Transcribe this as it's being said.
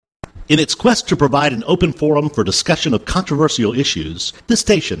In its quest to provide an open forum for discussion of controversial issues, this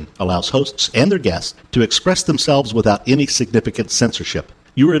station allows hosts and their guests to express themselves without any significant censorship.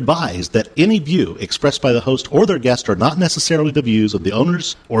 You are advised that any view expressed by the host or their guest are not necessarily the views of the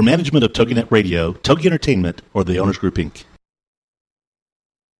owners or management of TogiNet Radio, Togi Entertainment, or the Owners Group, Inc.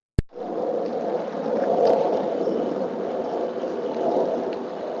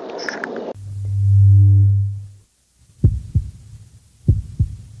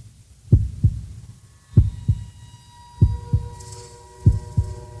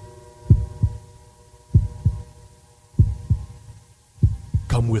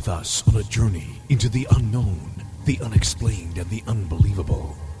 Come with us on a journey into the unknown, the unexplained, and the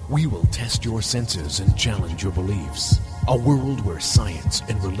unbelievable. We will test your senses and challenge your beliefs. A world where science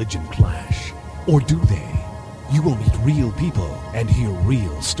and religion clash. Or do they? You will meet real people and hear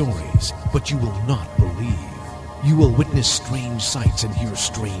real stories, but you will not believe. You will witness strange sights and hear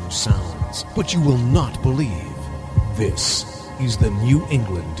strange sounds, but you will not believe. This is the New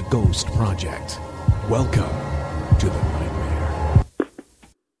England Ghost Project. Welcome to the nightmare.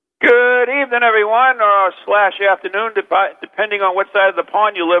 Good evening, everyone, or / afternoon, depending on what side of the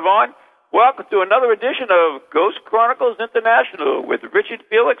pond you live on. Welcome to another edition of Ghost Chronicles International with Richard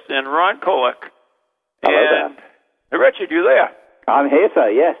Felix and Ron Kolek. Hello there. Richard, you there? I'm here, sir,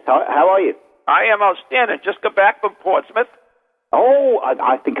 yes. How are you? I am outstanding. Just got back from Portsmouth. Oh,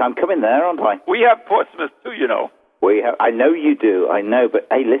 I think I'm coming there, aren't I? We have Portsmouth, too, you know. I know you do, I know, but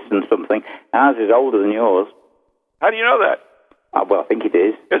hey, listen something. Ours is older than yours. How do you know that? Well, I think it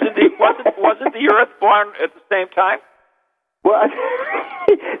is. Wasn't the Earth born at the same time? Well,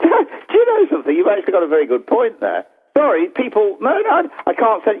 do you know something? You've actually got a very good point there. Sorry, people. No, I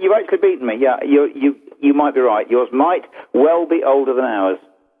can't say you've actually beaten me. Yeah, you might be right. Yours might well be older than ours.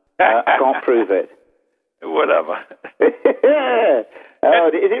 I can't prove it. Whatever. Oh,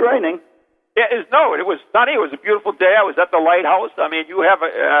 is it raining? Yeah, it was sunny. It was a beautiful day. I was at the lighthouse. I mean, you have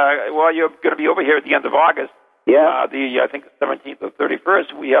you're going to be over here at the end of August. Yeah. I think the 17th or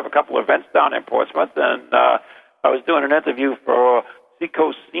 31st, we have a couple of events down in Portsmouth, and I was doing an interview for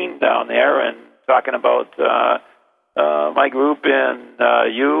Seacoast Scene down there and talking about my group and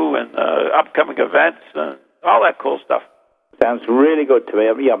you and upcoming events and all that cool stuff. Sounds really good to me.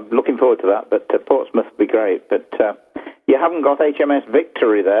 Yeah, I'm looking forward to that, but Portsmouth would be great. But you haven't got HMS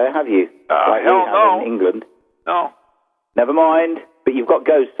Victory there, have you? Like hell no. In England. No. Never mind, but you've got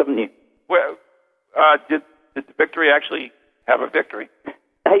Ghosts, haven't you? Well, did the Victory actually have a victory?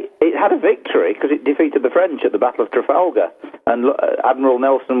 Hey, it had a victory because it defeated the French at the Battle of Trafalgar, and Admiral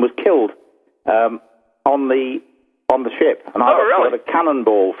Nelson was killed on the ship, and I got a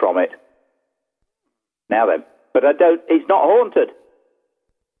cannonball from it. Now then, but it's not haunted.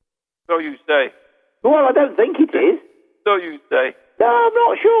 So you say? Well, I don't think it is. So you say? No, I'm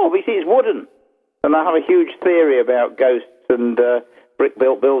not sure. But you see, it's wooden, and I have a huge theory about ghosts and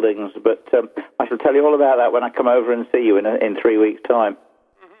brick-built buildings, but I shall tell you all about that when I come over and see you in 3 weeks' time.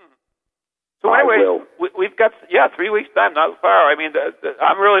 Mm-hmm. So anyway, we've got 3 weeks' time, not far. I mean,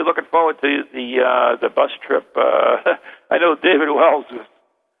 I'm really looking forward to the bus trip. I know David Wells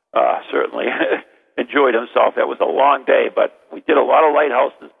certainly enjoyed himself. That was a long day, but we did a lot of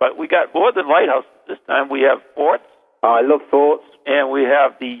lighthouses. But we got more than lighthouses this time. We have forts. I love forts. And we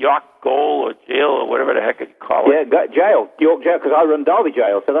have the York Gaol or jail or whatever the heck you call it. Yeah, jail. York Jail, because I run Derby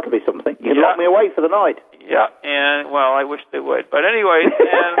Jail, so that'll be something. You can lock me away for the night. Yeah, and, well, I wish they would. But anyway,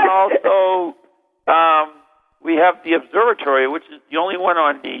 and also we have the observatory, which is the only one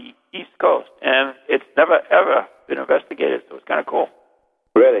on the East Coast, and it's never, ever been investigated, so it's kind of cool.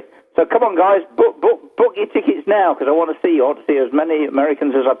 Really? So come on, guys, book your tickets now, because I want to see you. I want to see as many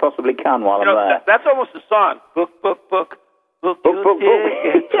Americans as I possibly can while I'm there. That's almost a song. Book. Book.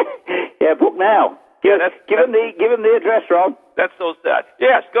 Yeah, book now. Give them the address, Ron. That's so sad.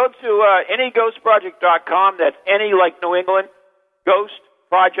 Yes, go to anyghostproject.com. That's any like New England,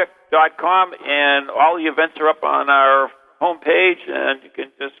 ghostproject.com, and all the events are up on our homepage, and you can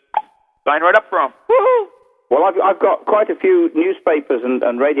just sign right up for them. Woohoo! Well, I've got quite a few newspapers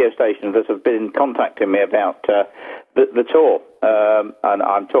and radio stations that have been contacting me about the tour, and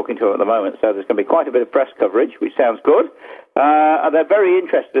I'm talking to them at the moment, so there's going to be quite a bit of press coverage, which sounds good. And they're very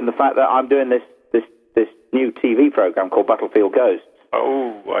interested in the fact that I'm doing this new TV program called Battlefield Ghosts.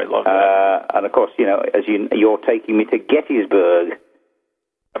 Oh, I love that. And of course, you're taking me to Gettysburg,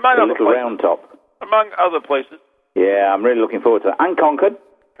 among little round top, among other places. Yeah, I'm really looking forward to that. And Concord.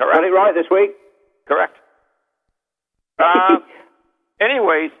 Correct. Got it right this week. Correct.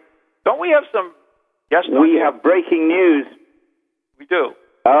 Anyways, don't we have some guest? We have breaking news. We do.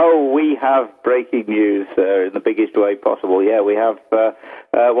 Oh, we have breaking news in the biggest way possible. Yeah, we have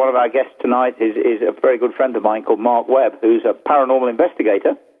one of our guests tonight is a very good friend of mine called Mark Webb, who's a paranormal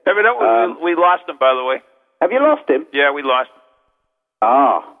investigator. Evidently, we lost him, by the way. Have you lost him? Yeah, we lost him.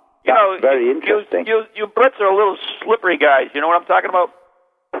 Ah, that's very interesting. You Brits are a little slippery guys. You know what I'm talking about?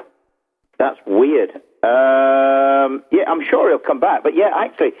 That's weird. Yeah, I'm sure he'll come back. But yeah,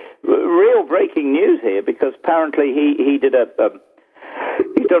 actually, real breaking news here, because apparently he did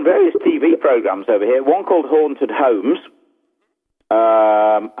he's done various TV programs over here. One called Haunted Homes,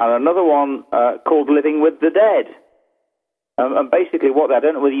 and another one called Living with the Dead. And basically, I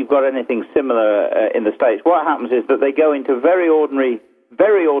don't know whether you've got anything similar in the States. What happens is that they go into very ordinary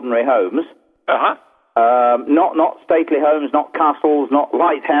homes. Uh-huh. Not stately homes, not castles, not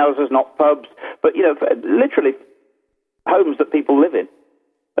lighthouses, not pubs, but literally homes that people live in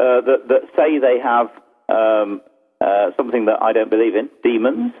that say they have something that I don't believe in,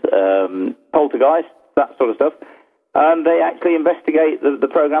 demons, poltergeists, that sort of stuff, and they actually investigate the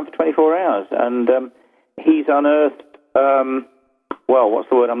program for 24 hours. And he's unearthed, what's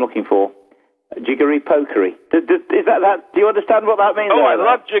the word I'm looking for? Jiggery-pokery. Is that? Do you understand what that means? Oh, I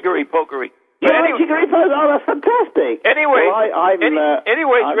love jiggery-pokery. Oh, that's fantastic. Anyway, well,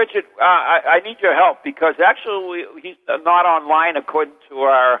 Richard, I need your help, because actually he's not online according to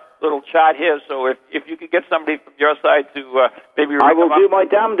our little chat here. So if you could get somebody from your side to maybe I will do my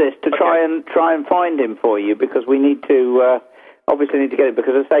damnedest to try and find him for you, because we need to obviously need to get it,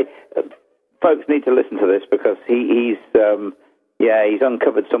 because I say folks need to listen to this, because he's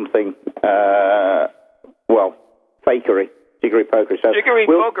uncovered something fakery. Jiggery-pokery. So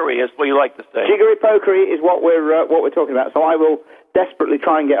Jiggery-pokery is what you like to say. Jiggery-pokery is what we're talking about. So I will desperately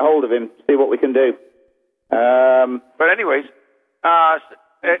try and get hold of him, see what we can do. But anyways,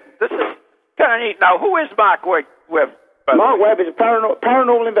 this is kind of neat. Now, who is Mark Webb? Mark Webb is a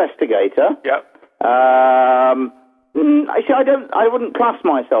paranormal investigator. Yep. I wouldn't class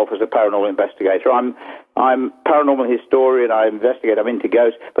myself as a paranormal investigator. I'm paranormal historian. I investigate. I'm into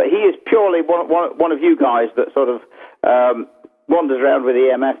ghosts. But he is purely one of you guys that sort of wanders around with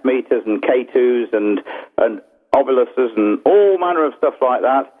EMF meters and K2s and ovuluses and all manner of stuff like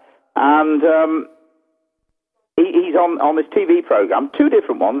that. And he's on this TV program, two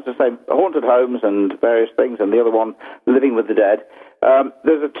different ones, the same Haunted Homes and various things, and the other one, Living with the Dead.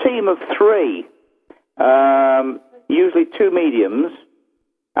 There's a team of three, usually two mediums,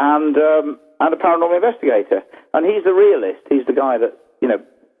 and a paranormal investigator. And he's the realist. He's the guy that,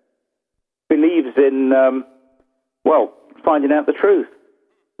 believes in, finding out the truth.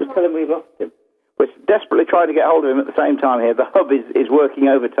 Just tell him we've lost him. We're desperately trying to get hold of him at the same time here. The hub is working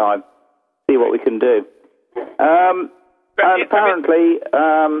overtime. See what we can do. And apparently,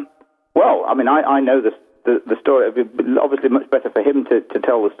 I know the story. It would be obviously much better for him to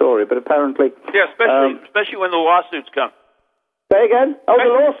tell the story, but apparently... Yeah, especially when the lawsuits come. Say again? Oh, the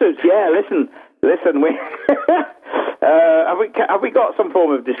lawsuits. Yeah, listen. We have we got some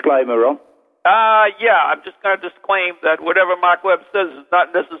form of disclaimer on? Yeah, I'm just going to disclaim that whatever Mark Webb says is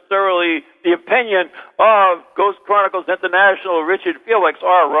not necessarily the opinion of Ghost Chronicles International, Richard Felix,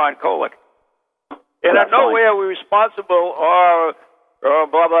 or Ron Kolick. And in no way are we responsible or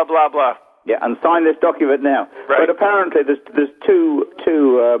blah, blah, blah, blah. Yeah, and sign this document now. Right. But apparently there's two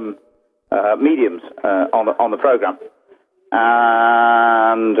mediums on the program.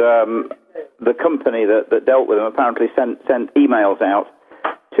 And the company that dealt with them apparently sent emails out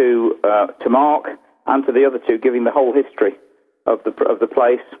to Mark and to the other two, giving the whole history of the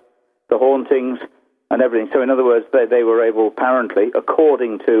place, the hauntings, and everything. So in other words, they were able, apparently,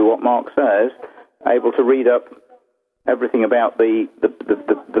 according to what Mark says, able to read up everything about the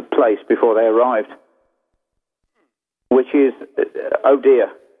place before they arrived, which is oh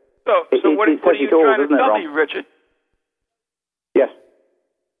dear. So what are you trying to tell me, Richard? Yes.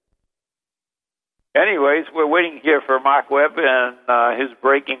 Anyways, we're waiting here for Mark Webb and his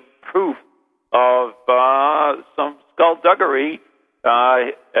breaking proof of some skullduggery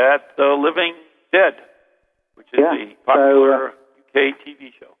at The Living Dead, which is the popular UK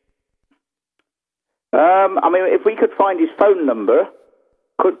TV show. If we could find his phone number,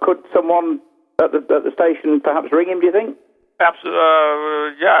 could someone at the station perhaps ring him, do you think?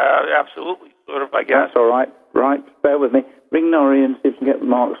 Yeah, absolutely, sort of, I guess. That's all right. Right, bear with me. Ring Norrie and see if we can get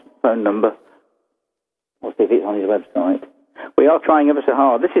Mark's phone number. I'll see if it's on his website. We are trying ever so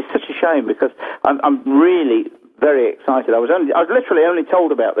hard. This is such a shame because I'm really very excited. I was literally only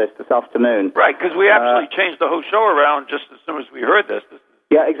told about this afternoon. Right, because we actually changed the whole show around just as soon as we heard this.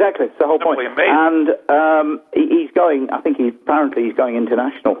 Yeah, exactly. It's the whole point. Amazing. And he's going. I think he's going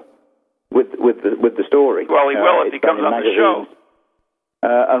international with the story. Well, he will if he comes on the show.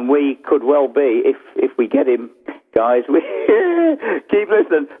 and we could well be, if we get him, guys, we keep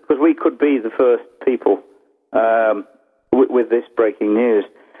listening, because we could be the first people with this breaking news.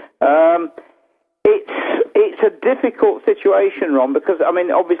 It's a difficult situation, Ron, because,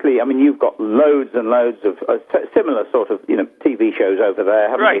 obviously, you've got loads and loads of similar sort of, TV shows over there,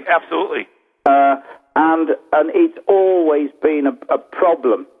 haven't you? Right, absolutely. And it's always been a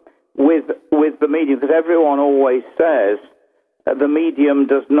problem with the medium, because everyone always says the medium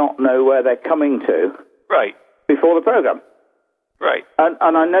does not know where they're coming to. Right. Before the program. Right. And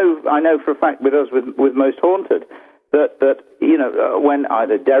I know for a fact with us, with Most Haunted, that when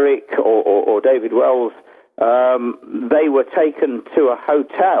either Derek or David Wells, they were taken to a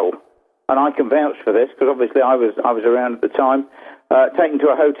hotel, and I can vouch for this because obviously I was around at the time, taken to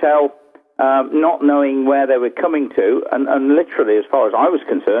a hotel, not knowing where they were coming to, and literally, as far as I was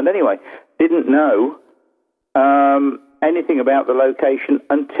concerned, anyway, didn't know anything about the location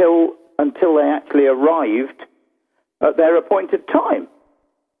until they actually arrived at their appointed time.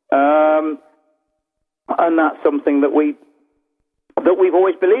 And that's something that we've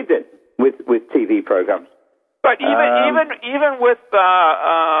always believed in with TV programs. But even with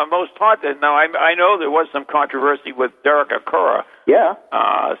Most Haunted, now I know there was some controversy with Derek Acorah. Yeah.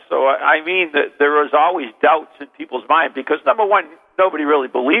 So that there was always doubts in people's mind because number one, nobody really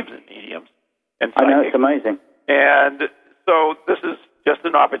believes in mediums. And I know, it's amazing. And so this is just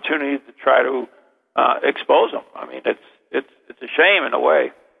an opportunity to try to expose them. It's a shame in a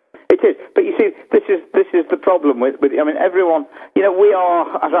way. It is, but you see, this is the problem with everyone. We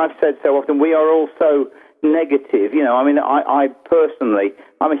are, as I've said so often, we are all so negative. I personally,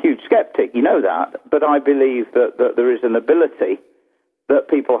 I'm a huge skeptic. You know that, but I believe that there is an ability that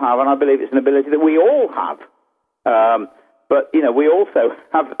people have, and I believe it's an ability that we all have. But we also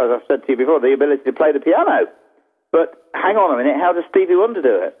have, as I've said to you before, the ability to play the piano. But hang on a minute, how does Stevie Wonder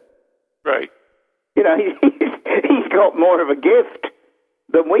do it? Right. He's got more of a gift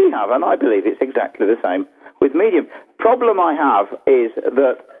than we have, and I believe it's exactly the same with medium. Problem I have is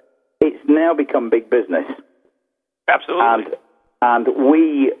that it's now become big business. Absolutely. And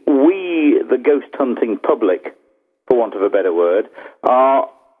we, the ghost hunting public, for want of a better word,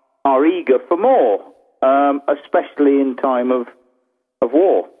 are eager for more, especially in time of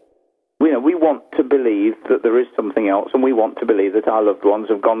war. We want to believe that there is something else, and we want to believe that our loved ones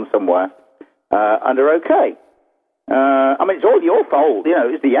have gone somewhere and are okay. It's all your fault.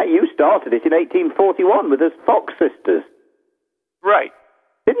 You started it in 1841 with those Fox sisters, right?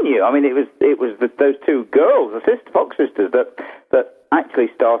 Didn't you? It was those two girls, the Fox sisters, that actually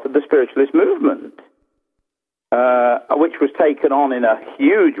started the spiritualist movement, which was taken on in a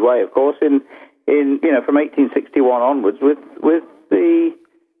huge way, of course, in from 1861 onwards with the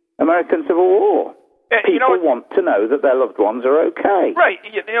American Civil War. People want to know that their loved ones are okay. Right.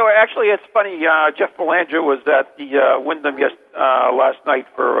 Actually, it's funny. Jeff Belanger was at the Wyndham last night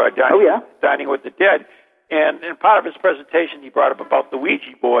for dining with the dead. And in part of his presentation, he brought up about the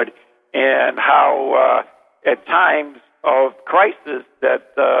Ouija board and how at times of crisis that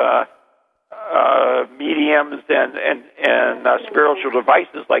mediums and spiritual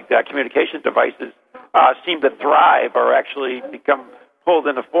devices like that, communication devices, seem to thrive or actually become pulled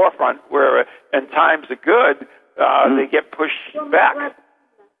in the forefront, where in times of good, they get pushed back.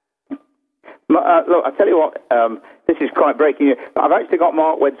 Look, I tell you what, this is quite breaking news. I've actually got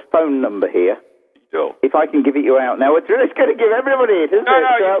Mark Wedd's phone number here. Still. If I can give it you out now, it's really going to give everybody it, isn't it?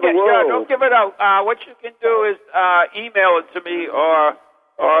 No, don't give it out. What you can do is email it to me or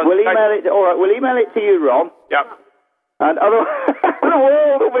we'll email it. All right, we'll email it to you, Ron. Yep. And the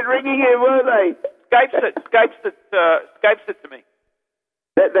world will be ringing in, won't they? Skypes it to me.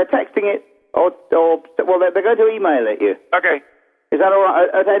 They're texting it, or they're going to email it you. Okay. Is that all right?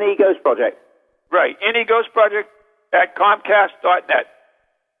 At NE Ghost Project? Right. NE Ghost Project at Comcast.net.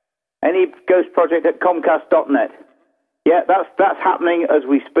 NE Ghost Project at Comcast.net. Yeah, that's happening as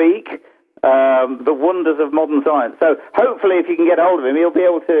we speak. The wonders of modern science. So hopefully, if you can get hold of him, he'll be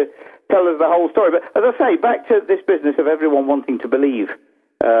able to tell us the whole story. But as I say, back to this business of everyone wanting to believe.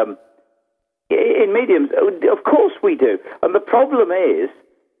 In mediums, of course we do. And the problem is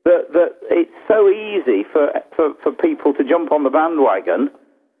that it's so easy for people to jump on the bandwagon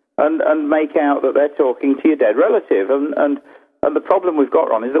and make out that they're talking to your dead relative. And the problem we've got,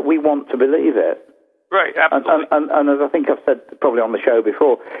 Ron, is that we want to believe it. Right, absolutely. And as I think I've said probably on the show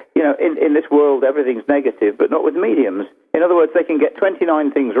before, in this world everything's negative, but not with mediums. In other words, they can get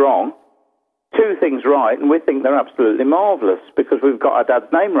 29 things wrong, 2 things right, and we think they're absolutely marvellous because we've got our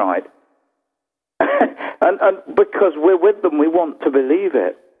dad's name right. and because we're with them, we want to believe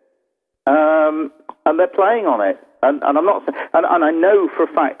it. And they're playing on it. And I'm not, and I know for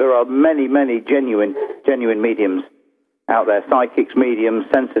a fact there are many, many genuine mediums out there, psychics, mediums,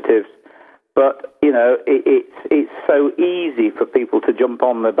 sensitives. But it's so easy for people to jump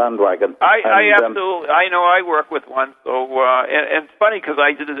on the bandwagon. I absolutely. I know. I work with one. So and it's funny because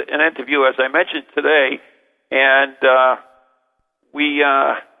I did an interview, as I mentioned today, and we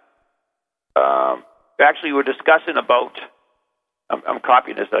actually were discussing about. I'm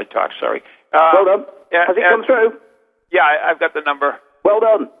copying this. I talk. Sorry. Well done. Has it come through? Yeah, I've got the number. Well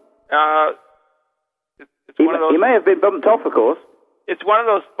done. It's one of those. You may have been bumped off, of course. It's one of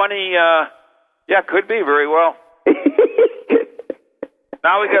those funny. Yeah, could be very well.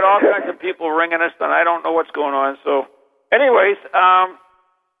 Now we get all kinds of people ringing us, and I don't know what's going on. So, anyways, I'm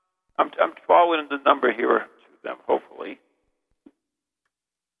following the number here to them. Hopefully.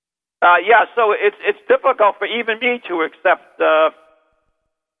 Yeah, so it's difficult for even me to accept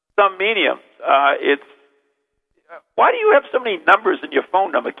some mediums. Why do you have so many numbers in your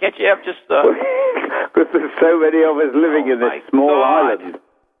phone number? Can't you have just... Because there's so many of us living in this small island.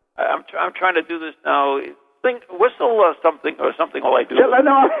 I'm trying to do this now. Whistle something or something while I do. No,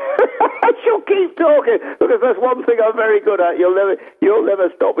 I shall keep talking because that's one thing I'm very good at. You'll never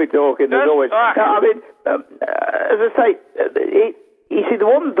stop me talking. There's always. Now, I mean, as I say, you see, the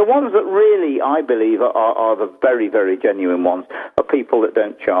ones that really I believe are the very, very genuine ones are people that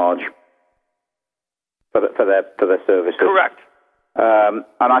don't charge for their services. Correct. And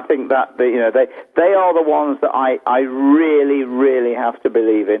I think that they are the ones that I really, really have to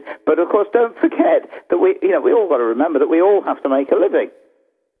believe in. But of course, don't forget that we all got to remember that we all have to make a living.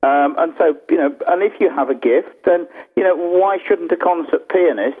 And so and if you have a gift, then why shouldn't a concert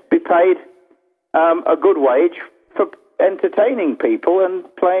pianist be paid a good wage for entertaining people and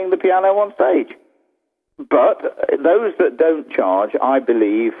playing the piano on stage? But those that don't charge, I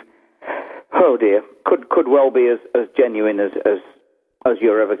believe, oh dear, could well be as genuine as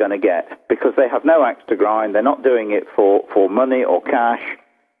you're ever going to get, because they have no axe to grind. They're not doing it for money or cash,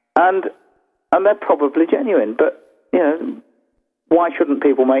 and they're probably genuine. But why shouldn't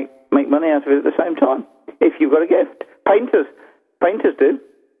people make money out of it at the same time? If you've got a gift, painters do,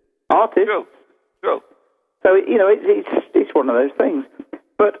 artists. True. So it's one of those things.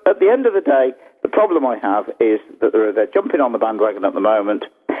 But at the end of the day, the problem I have is that they're jumping on the bandwagon at the moment.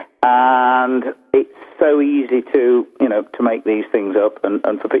 And it's so easy to make these things up, and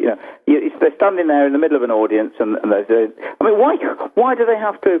for they're standing there in the middle of an audience, and they're, I mean, why do they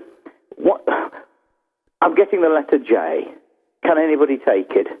have to? What? I'm getting the letter J. Can anybody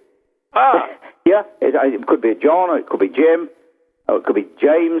take it? Yeah, it could be a John, or it could be Jim, or it could be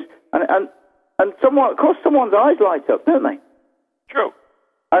James, and someone, of course, someone's eyes light up, don't they? True.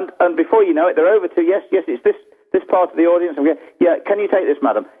 And before you know it, they're over to yes, it's this part of the audience. Yeah, can you take this,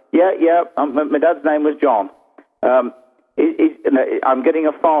 madam? Yeah. My dad's name was John. I'm getting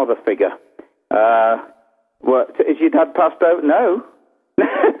a father figure. Is your dad passed over? No.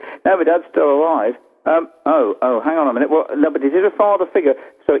 No, my dad's still alive. Oh, hang on a minute. Well, no, but is it a father figure?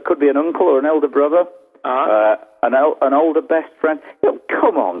 So it could be an uncle or an elder brother, an older best friend.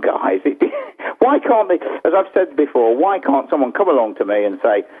 Come on, guys. Why can't they, as I've said before, why can't someone come along to me and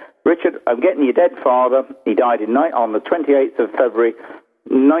say, Richard, I'm getting your dead father. He died on the 28th of February,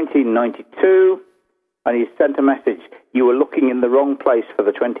 1992, and he sent a message. You were looking in the wrong place for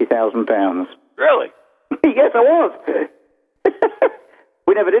the £20,000. Really? Yes, I was.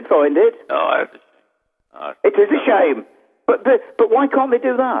 We never did find it. No, it is a shame. But why can't they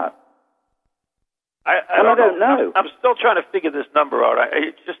do that? I don't know. I'm still trying to figure this number out.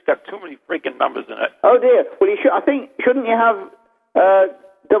 It's just got too many freaking numbers in it. Oh dear. Well, shouldn't you have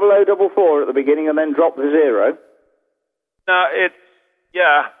 0044 at the beginning and then drop the 0? No,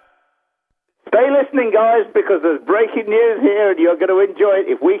 yeah. Stay listening, guys, because there's breaking news here, and you're going to enjoy it.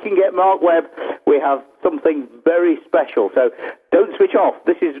 If we can get Mark Webb, we have something very special. So don't switch off.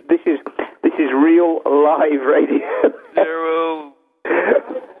 This is real live radio. 0.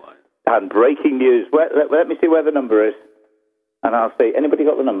 And breaking news. Let me see where the number is, and I'll see. Anybody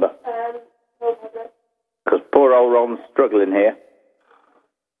got the number? Because poor old Ron's struggling here.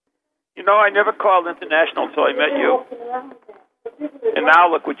 I never called international until I met you. And now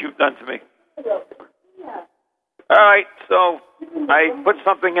look what you've done to me. All right, so I put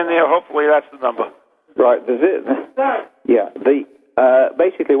something in there. Hopefully that's the number. Right, does it? Yeah,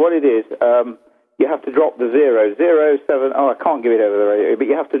 basically what it is, you have to drop the 007. Oh, I can't give it over the radio, but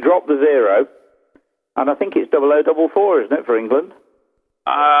you have to drop the 0, and I think it's 0044, isn't it, for England?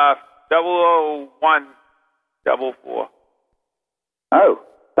 00144. Oh,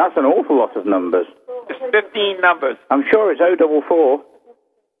 that's an awful lot of numbers. It's 15 numbers. I'm sure it's 044.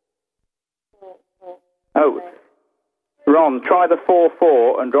 Oh, Ron, try the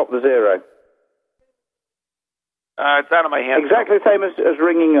 4-4 and drop the 0. It's out of my hands. Exactly the same as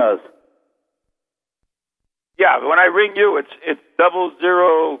ringing us. Yeah, when I ring you, it's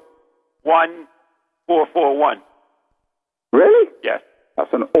 001441. Really? Yes.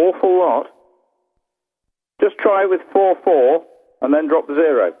 That's an awful lot. Just try with 4-4 and then drop the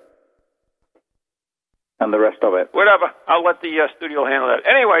 0. And the rest of it. Whatever. I'll let the studio handle that.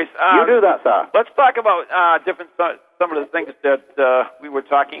 Anyways, you do that, sir. Let's talk about some of the things that we were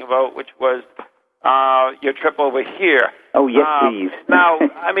talking about, which was your trip over here. Oh, yes, please. Now,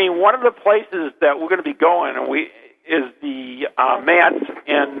 I mean, one of the places that we're going to be going is the Manse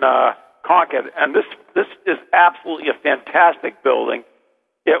in Concord, and this is absolutely a fantastic building.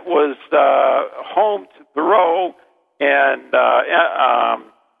 It was home to Thoreau, and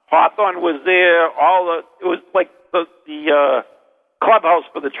Hawthorne was there. It was like the clubhouse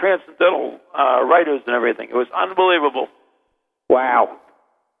for the transcendental writers and everything. It was unbelievable. Wow.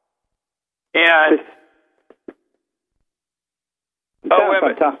 And sounds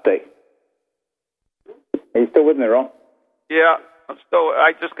fantastic. Are you still with me, Ron? Yeah,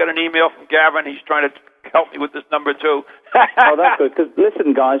 I just got an email from Gavin. He's trying to help me with this number too. Oh, that's good. Because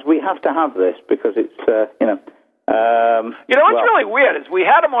listen, guys, we have to have this because it's what's really weird is we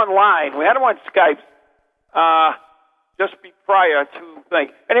had him online. We had him on Skype just prior to thing.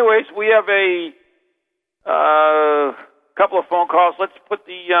 Anyways, we have a couple of phone calls. Let's put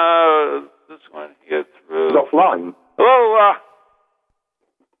this one here through. It's offline. Hello,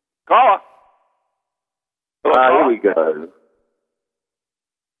 caller. Hello, caller. Here we go.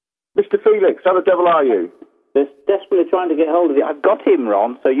 Mr. Felix, how the devil are you? Just desperately trying to get hold of you. I've got him,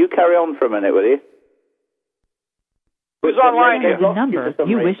 Ron, so you carry on for a minute, will you? Who's online here? The number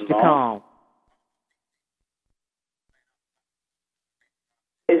you wish to call.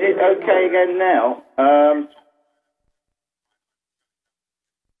 Is it okay again now?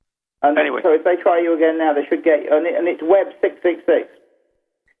 Anyway. So if they try you again now, they should get you. And it's Web 666.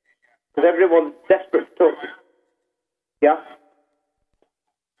 Because everyone's desperate to talk to you. Yeah?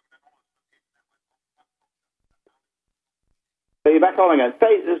 So you're back on again.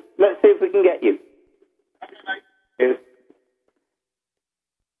 Let's see if we can get you. Yes.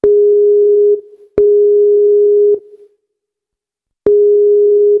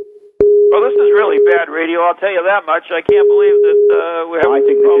 Well, this is really bad radio, I'll tell you that much. I can't believe that we're having... I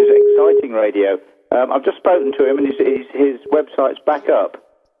think this is exciting radio. I've just spoken to him, and his website's back up.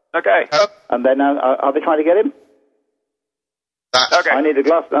 Okay. And then, are they trying to get him? Okay. I need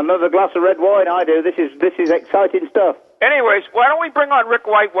another glass of red wine, I do. This is exciting stuff. Anyways, why don't we bring on Rick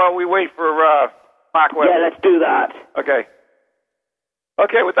White while we wait for Mark Webb? Yeah, let's do that. Okay.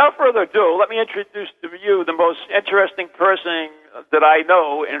 Okay, without further ado, let me introduce to you the most interesting person that I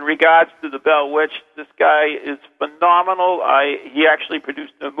know in regards to the Bell Witch. This guy is phenomenal. He actually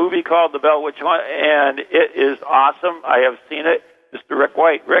produced a movie called The Bell Witch, and it is awesome. I have seen it. Mr. Rick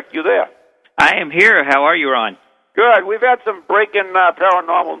White. Rick, you there? I am here. How are you, Ron? Good. We've had some breaking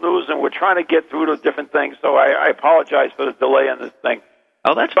paranormal news, and we're trying to get through to different things, so I apologize for the delay on this thing.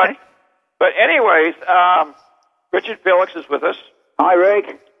 Oh, that's fine. But anyways, Richard Felix is with us. Hi,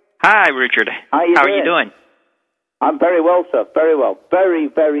 Rick. Hi, Richard. How are you doing? I'm very well, sir. Very well. Very,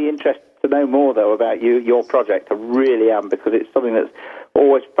 very interested to know more, though, about your project. I really am, because it's something that's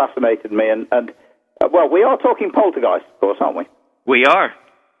always fascinated me. And we are talking poltergeist, of course, aren't we? We are.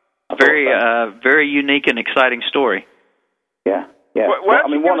 Very unique and exciting story. Yeah, yeah. Why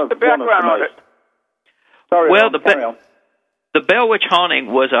don't you give us the background on it? Sorry, well, carry on. The Bell Witch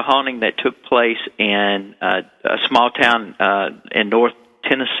haunting was a haunting that took place in a small town in North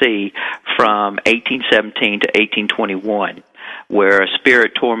Tennessee from 1817 to 1821, where a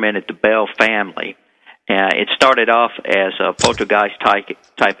spirit tormented the Bell family. It started off as a poltergeist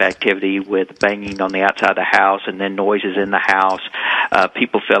type activity with banging on the outside of the house and then noises in the house,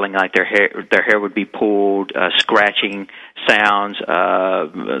 people feeling like their hair would be pulled, scratching sounds,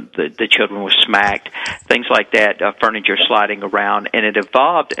 the children were smacked, things like that, furniture sliding around, and it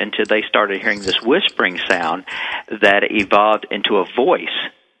evolved until they started hearing this whispering sound that evolved into a voice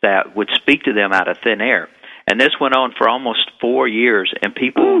that would speak to them out of thin air. And this went on for almost 4 years, and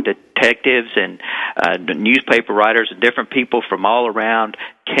people, detectives and newspaper writers and different people from all around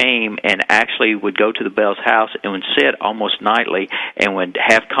came and actually would go to the Bell's house and would sit almost nightly and would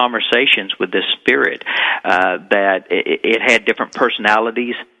have conversations with this spirit that it had different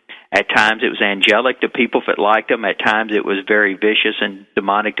personalities. At times it was angelic to people if it liked them. At times it was very vicious and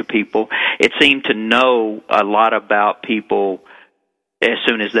demonic to people. It seemed to know a lot about people as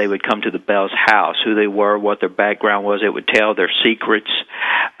soon as they would come to the Bell's house, who they were, what their background was. It would tell their secrets.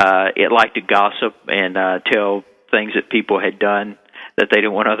 It liked to gossip and tell things that people had done that they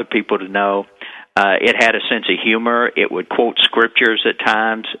didn't want other people to know. It had a sense of humor. It would quote scriptures at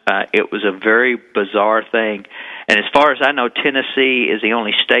times. It was a very bizarre thing. And as far as I know, Tennessee is the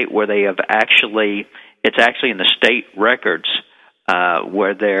only state where they have it's actually in the state records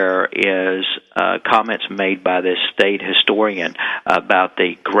where there is comments made by this state historian about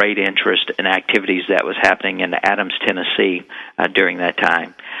the great interest and activities that was happening in Adams, Tennessee during that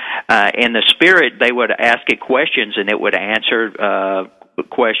time. In the Spirit, they would ask it questions, and it would answer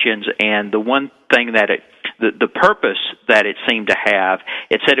questions. And the one thing that the purpose that it seemed to have,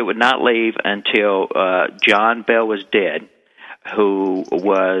 it said it would not leave until John Bell was dead, who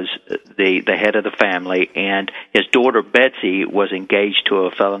was the head of the family, and his daughter Betsy was engaged to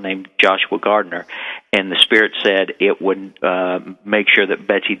a fellow named Joshua Gardner, and the Spirit said it would make sure that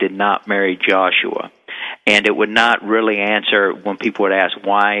Betsy did not marry Joshua. And it would not really answer when people would ask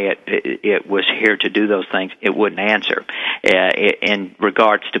why it was here to do those things. It wouldn't answer. In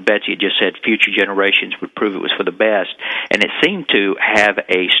regards to Betsy, it just said future generations would prove it was for the best. And it seemed to have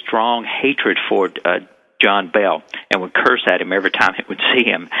a strong hatred for John Bell and would curse at him every time it would see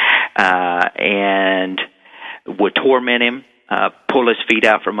him, and would torment him, pull his feet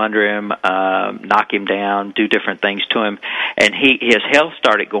out from under him, knock him down, do different things to him. And his health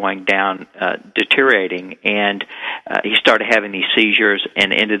started going down, deteriorating, and he started having these seizures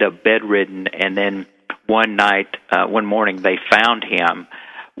and ended up bedridden. And then one morning, they found him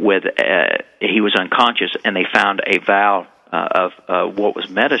he was unconscious, and they found a vial of what was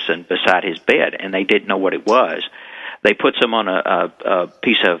medicine beside his bed, and they didn't know what it was. They put some on a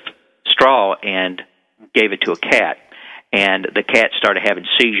piece of straw and gave it to a cat, and the cat started having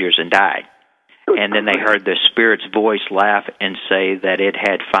seizures and died. And then they heard the Spirit's voice laugh and say that it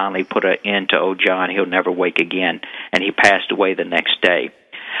had finally put an end to old John. He'll never wake again, and he passed away the next day.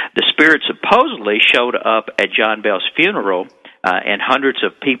 The Spirit supposedly showed up at John Bell's funeral, and hundreds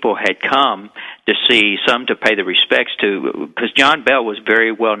of people had come to see, some to pay the respects to, because John Bell was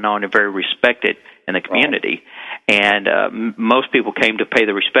very well known and very respected in the community. And most people came to pay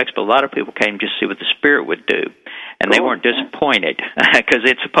the respects, but a lot of people came just to see what the Spirit would do. And they weren't disappointed, because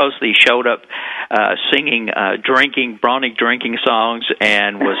it supposedly showed up singing, Browning drinking songs,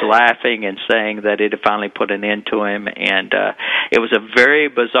 and was laughing and saying that it had finally put an end to him. And it was a very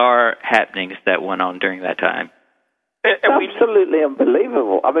bizarre happenings that went on during that time. It's absolutely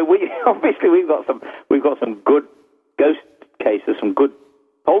unbelievable. I mean, we've got some good ghost cases, some good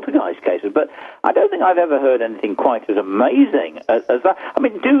poltergeist cases, but I don't think I've ever heard anything quite as amazing as that. I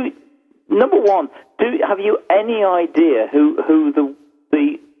mean, have you any idea who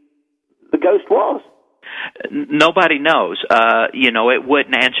the ghost was? Nobody knows. It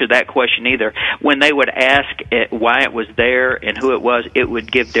wouldn't answer that question either. When they would ask why it was there and who it was, it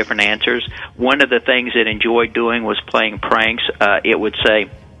would give different answers. One of the things it enjoyed doing was playing pranks. It would say,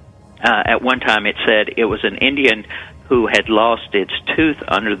 at one time it said it was an Indian who had lost its tooth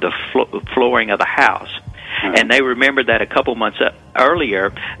under the flooring of the house. And they remembered that a couple months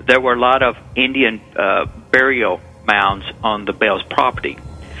earlier, there were a lot of Indian burial mounds on the Bell's property.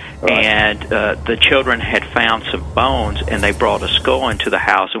 Right. And the children had found some bones, and they brought a skull into the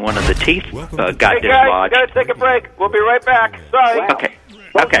house, and one of the teeth got dislodged. Hey guys, got to take a break. We'll be right back. Sorry. Wow. Okay.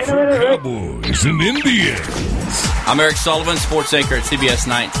 Cowboys and Indians. I'm Eric Sullivan, sports anchor at CBS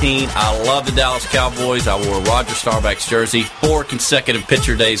 19. I love the Dallas Cowboys. I wore a Roger Staubach's jersey 4 consecutive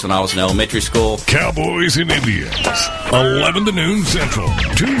picture days when I was in elementary school. Cowboys and Indians, 11 to noon Central,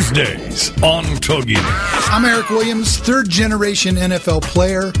 Tuesdays on TogiNet. I'm Eric Williams, third-generation NFL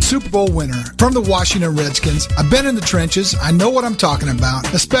player, Super Bowl winner from the Washington Redskins. I've been in the trenches. I know what I'm talking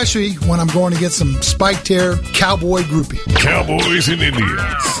about, especially when I'm going to get some spiked hair cowboy groupie. Cowboys and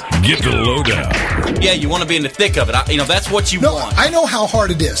Indians, get the lowdown. Yeah, you want to be in the thick of it. That's what you want. I know how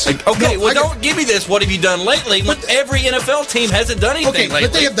hard it is. Okay, don't give me this. What have you done lately? But every NFL team hasn't done anything lately.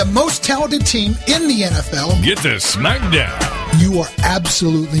 But they have the most talented team in the NFL. Get the smackdown. You are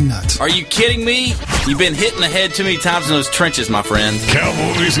absolutely nuts. Are you kidding me? You've been hit in the head too many times in those trenches, my friend.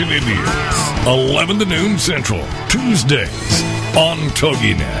 Cowboys and Indians, 11 to noon Central, Tuesdays on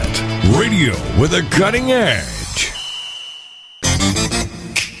TogiNet. Radio with a cutting edge.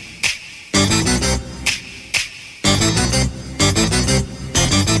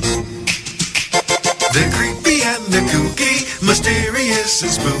 They're creepy and they're kooky, mysterious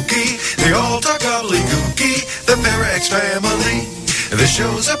and spooky. They all talk gobbledygooky, the Parax family. The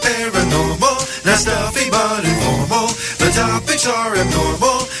shows are paranormal, not stuffy but informal. The topics are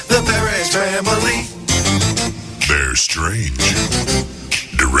abnormal, the Parax family. They're strange,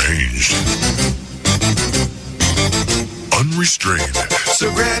 deranged, unrestrained, So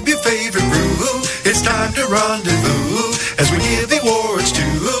grab your favorite brew. It's time to rendezvous as we give awards to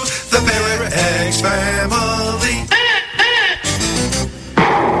the Para-X family.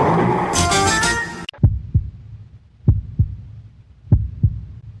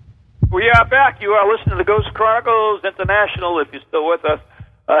 We are back. You are listening to Ghost Chronicles International, if you're still with us.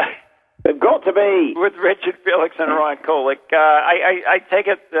 They've got to be. With Richard Felix and Ron Kolick. I take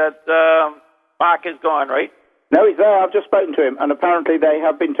it that Mark is gone, right? No, he's there. I've just spoken to him, and apparently they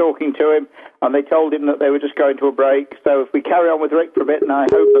have been talking to him, and they told him that they were just going to a break. So if we carry on with Rick for a bit, and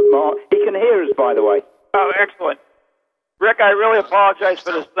I hope that Mark... He can hear us, by the way. Oh, excellent. Rick, I really apologize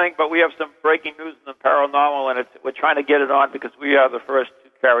for this thing, but we have some breaking news in the paranormal, and we're trying to get it on because we are the first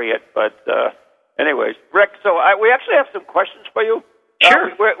to carry it. But anyways, Rick, so we actually have some questions for you.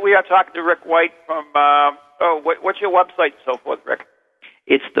 Sure. We are talking to Rick White from... what's your website and so forth, Rick?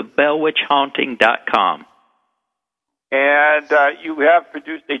 It's thebellwitchhaunting.com. And you have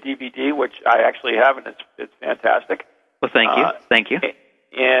produced a DVD, which I actually have, and it's fantastic. Well, thank you. Thank you.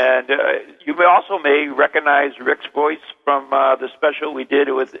 And you may recognize Rick's voice from the special we did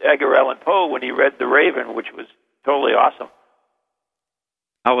with Edgar Allan Poe when he read The Raven, which was totally awesome.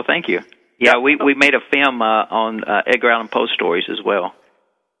 Oh, well, thank you. Yeah, we made a film on Edgar Allan Poe stories as well.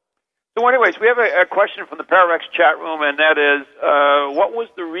 So anyways, we have a question from the Pararex chat room, and that is, what was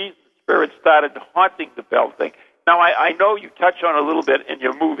the reason spirits started haunting the Bell thing? Now, I know you touched on it a little bit in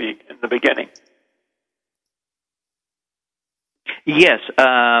your movie in the beginning. Yes.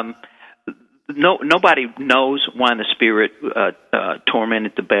 Nobody knows why the spirit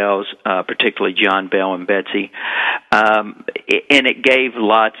tormented the Bells, particularly John Bell and Betsy. And it gave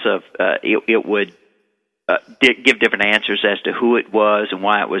lots of... it would give different answers as to who it was and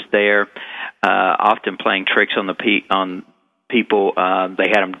why it was there, often playing tricks on people. They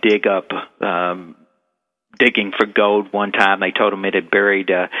had them digging for gold one time. They told them it had buried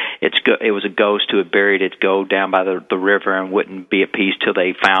it was a ghost who had buried its gold down by the river and wouldn't be at peace till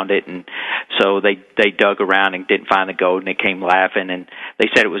they found it. And so they dug around and didn't find the gold, and it came laughing. And they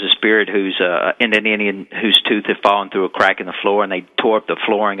said it was a spirit whose Indian whose tooth had fallen through a crack in the floor, and they tore up the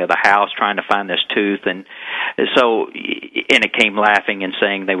flooring of the house trying to find this tooth. And so it came laughing and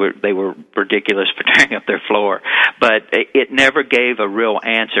saying they were ridiculous for tearing up their floor. But it never gave a real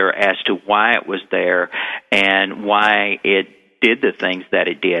answer as to why it was there and why it did the things that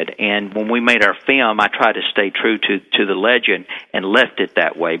it did. And when we made our film, I tried to stay true to the legend and left it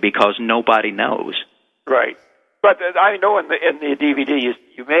that way because nobody knows. Right. But I know in the DVD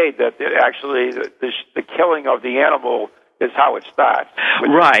you made that actually the killing of the animal is how it starts.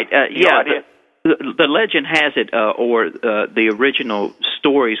 Right. Yeah. The legend has it, or the original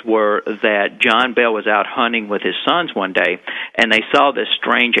stories were that John Bell was out hunting with his sons one day, and they saw this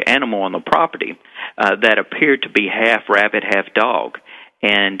strange animal on the property that appeared to be half rabbit, half dog.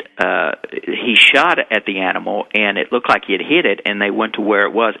 And he shot at the animal, and it looked like he had hit it, and they went to where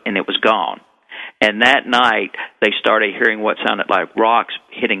it was, and it was gone. And that night, they started hearing what sounded like rocks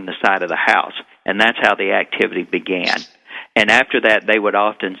hitting the side of the house, and that's how the activity began. And after that, they would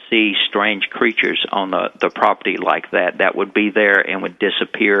often see strange creatures on the property like that would be there and would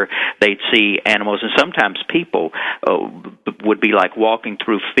disappear. They'd see animals, and sometimes people would be like walking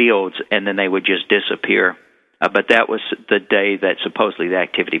through fields, and then they would just disappear. But that was the day that supposedly the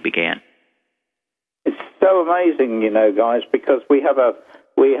activity began. It's so amazing, guys, because there's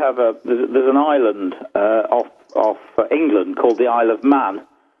an island off England called the Isle of Man,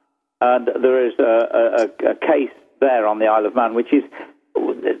 and there is a case there on the Isle of Man, which is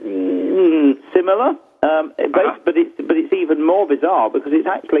similar, but it's even more bizarre because it's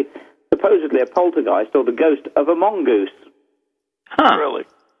actually supposedly a poltergeist or the ghost of a mongoose. Huh? Really?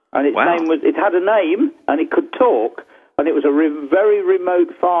 And its name was. It had a name and it could talk, and it was a very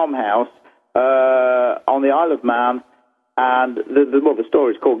remote farmhouse on the Isle of Man. And the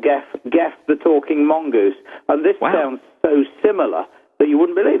story is called Geff the Talking Mongoose, and this sounds so similar that you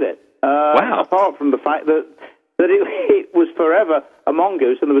wouldn't believe it. Apart from the fact that it was forever a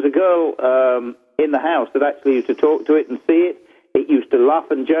mongoose, and there was a girl in the house that actually used to talk to it and see it. It used to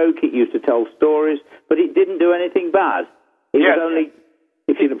laugh and joke. It used to tell stories, but it didn't do anything bad. It was only,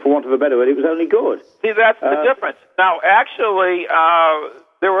 for want of a better word, it was only good. See, that's the difference. Now, actually,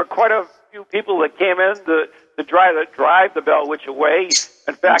 there were quite a few people that came in to drive the Bell Witch away.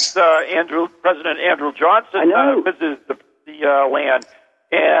 In fact, President Andrew Johnson visited the land.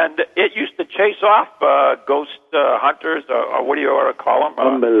 And it used to chase off ghost hunters, or what do you want to call them?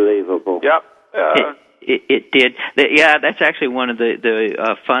 Unbelievable. Yep. It did. Yeah, that's actually one of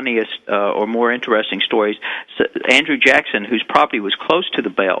the funniest or more interesting stories. So Andrew Jackson, whose property was close to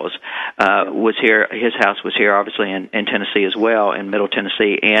the Bells, was here. His house was here, obviously, in Tennessee as well, in Middle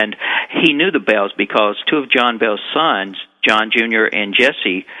Tennessee. And he knew the Bells because two of John Bell's sons, John Jr. and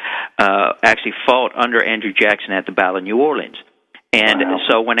Jesse, actually fought under Andrew Jackson at the Battle of New Orleans. And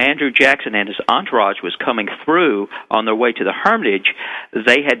so when Andrew Jackson and his entourage was coming through on their way to the Hermitage,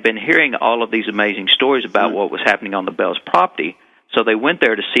 they had been hearing all of these amazing stories about what was happening on the Bells' property. So they went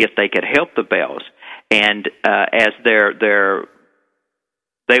there to see if they could help the Bells. And as they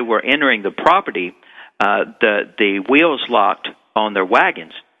were entering the property, the wheels locked on their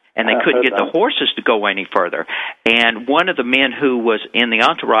wagons, and they couldn't get the horses to go any further. And one of the men who was in the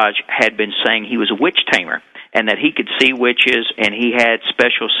entourage had been saying he was a witch tamer, and that he could see witches, and he had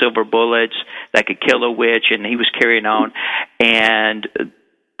special silver bullets that could kill a witch, and he was carrying on. And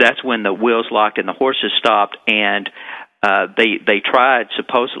that's when the wheels locked and the horses stopped, and they tried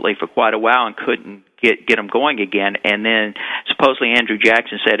supposedly for quite a while and couldn't get them going again. And then supposedly Andrew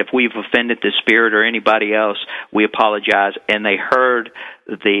Jackson said, if we've offended the spirit or anybody else, we apologize. And they heard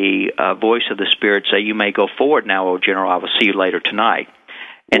the voice of the spirit say, you may go forward now, O General, I will see you later tonight.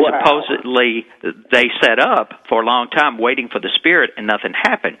 And supposedly they sat up for a long time waiting for the spirit, and nothing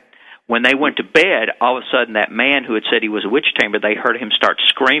happened. When they went to bed, all of a sudden that man who had said he was a witch tamer, they heard him start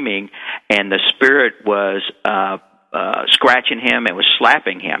screaming, and the spirit was scratching him and was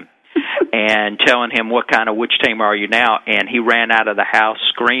slapping him and telling him, what kind of witch tamer are you now? And he ran out of the house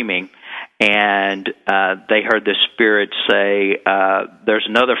screaming, and they heard the spirit say, there's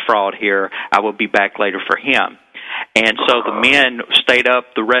another fraud here. I will be back later for him. And so the men stayed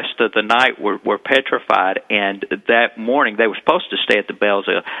up the rest of the night, were petrified, and that morning they were supposed to stay at the Bells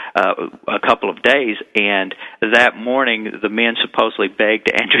a couple of days, and that morning the men supposedly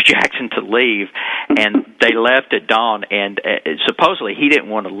begged Andrew Jackson to leave, and they left at dawn, and supposedly he didn't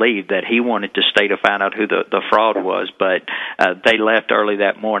want to leave, that he wanted to stay to find out who the fraud was, but they left early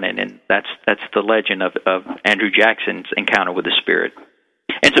that morning, and that's the legend of Andrew Jackson's encounter with the spirit.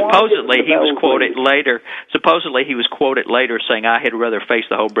 And supposedly he was quoted later. Supposedly he was quoted later saying, "I had rather face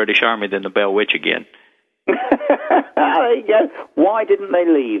the whole British Army than the Bell Witch again." There you go. Why didn't they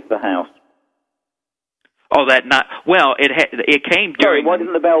leave the house? Oh, that not well. It came during. Sorry, why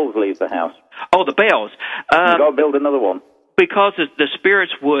didn't the Bells leave the house? Oh, the Bells. You got to build another one. Because the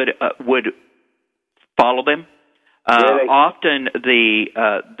spirits would follow them. Really? Often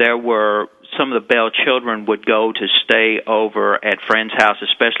there were some of the Bell children would go to stay over at friends' house,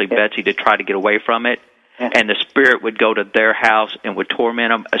 especially Betsy, to try to get away from it. And the spirit would go to their house and would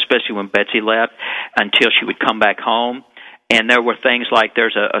torment them, especially when Betsy left, until she would come back home. And there were things like,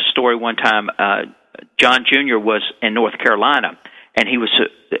 there's a story one time, John Jr. was in North Carolina, and he was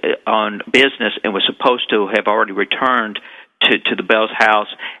on business and was supposed to have already returned to the Bell's house,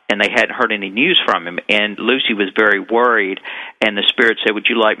 and they hadn't heard any news from him. And Lucy was very worried, and the spirit said, "Would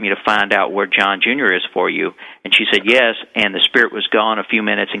you like me to find out where John Jr. is for you?" And she said, "Yes." And the spirit was gone a few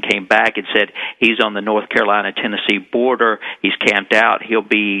minutes and came back and said, "He's on the North Carolina-Tennessee border. He's camped out. He'll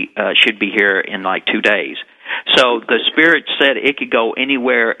be should be here in like 2 days." So the spirit said it could go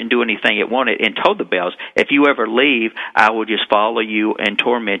anywhere and do anything it wanted, and told the Bells, "If you ever leave, I will just follow you and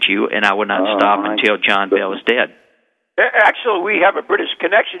torment you, and I will not stop until John Bell is dead." Actually, we have a British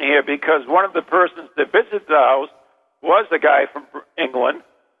connection here because one of the persons that visited the house was the guy from England.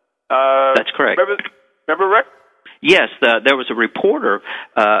 That's correct. Remember, Rick? Yes, there was a reporter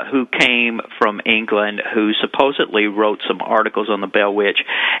who came from England who supposedly wrote some articles on the Bell Witch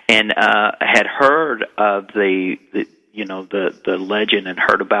and had heard of the legend and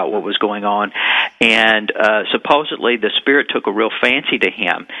heard about what was going on. And supposedly the spirit took a real fancy to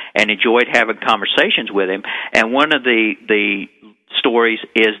him and enjoyed having conversations with him. And one of the stories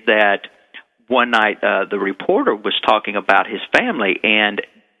is that one night the reporter was talking about his family, and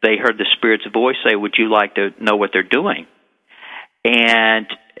they heard the spirit's voice say, "Would you like to know what they're doing?" And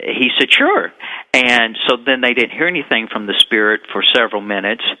he said, "Sure." And so then they didn't hear anything from the spirit for several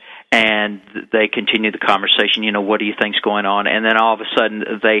minutes, and they continued the conversation, what do you think's going on? And then all of a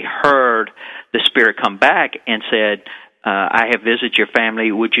sudden they heard the spirit come back and said, "I have visited your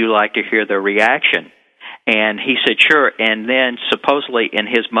family. Would you like to hear their reaction?" And he said, "Sure." And then supposedly in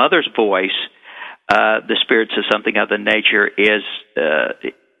his mother's voice, the spirit said something of the nature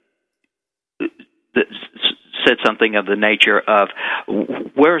said something of the nature of,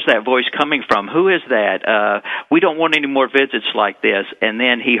 "Where's that voice coming from? Who is that? We don't want any more visits like this." And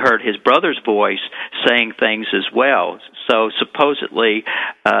then he heard his brother's voice saying things as well. So supposedly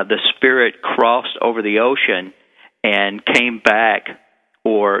the spirit crossed over the ocean and came back,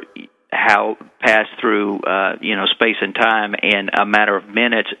 or how passed through space and time in a matter of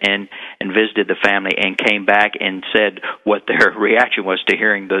minutes, and visited the family and came back and said what their reaction was to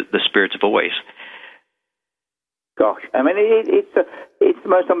hearing the spirit's voice. Gosh, I mean, it's the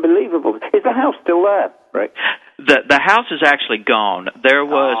most unbelievable. Is the house still there, Rick? The house is actually gone. There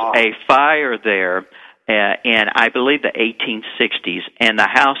was a fire there in, I believe, the 1860s, and the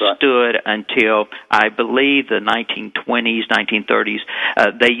house stood until, I believe, the 1920s, 1930s.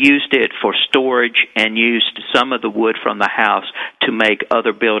 They used it for storage and used some of the wood from the house to make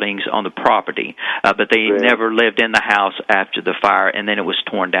other buildings on the property, but they never lived in the house after the fire, and then it was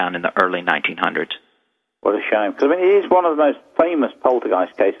torn down in the early 1900s. What a shame. Because, I mean, it is one of the most famous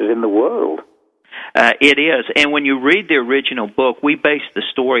poltergeist cases in the world. It is, and when you read the original book, we based the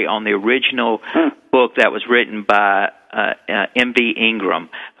story on the original book that was written by M.V. Ingram,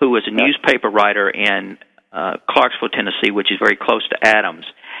 who was a newspaper writer in Clarksville, Tennessee, which is very close to Adams.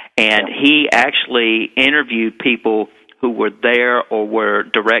 And he actually interviewed people who were there or were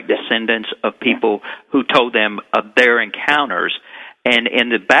direct descendants of people who told them of their encounters. And in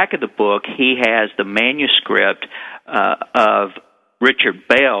the back of the book, he has the manuscript of Richard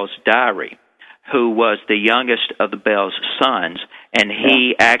Bell's diary, who was the youngest of the Bell's sons, and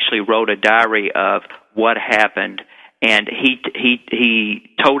he actually wrote a diary of what happened. And he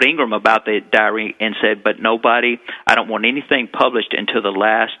told Ingram about the diary and said, "But I don't want anything published until the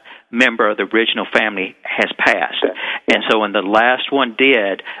last member of the original family has passed." And so when the last one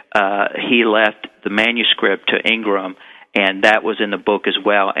did, he left the manuscript to Ingram, and that was in the book as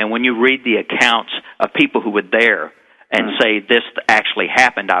well. And when you read the accounts of people who were there and say this actually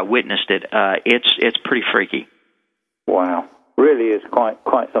happened, I witnessed it, it's pretty freaky. Wow, really is quite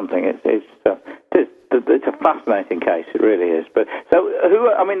something. It's a fascinating case. It really is. But so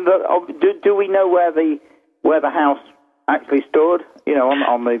do we know where the house actually stood?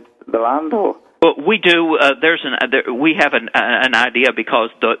 On the land, or? Well, we do. We have an idea because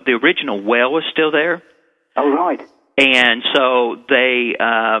the original well is still there. Oh, right. And so there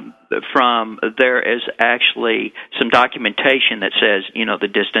is actually some documentation that says, the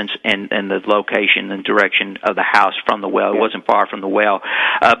distance and the location and direction of the house from the well. It wasn't far from the well.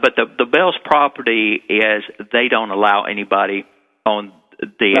 But the Bell's property they don't allow anybody on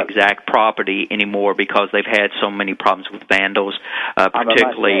the exact property anymore because they've had so many problems with vandals,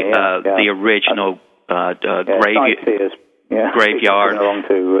 particularly the original graveyard.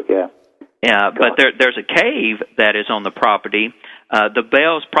 But there's a cave that is on the property. The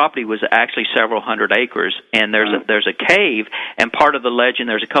Bell's property was actually several hundred acres, and there's a cave, and part of the legend,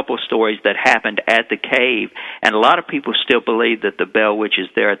 there's a couple of stories that happened at the cave, and a lot of people still believe that the Bell Witch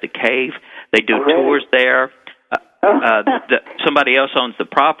is there at the cave. They do tours there. Somebody else owns the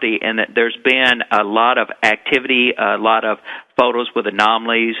property, and there's been a lot of activity, a lot of photos with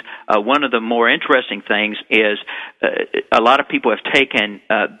anomalies. One of the more interesting things is a lot of people have taken,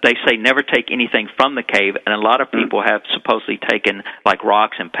 they say never take anything from the cave, and a lot of people have supposedly taken like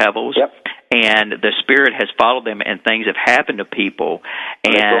rocks and pebbles, and the spirit has followed them, and things have happened to people,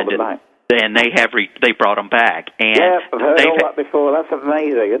 and they brought them back. And I've heard all that before. That's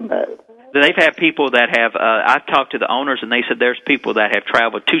amazing, isn't it? They've had people that have, I've talked to the owners, and they said there's people that have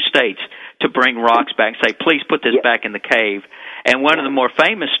traveled 2 states to bring rocks back and say, please put this back in the cave. And one of the more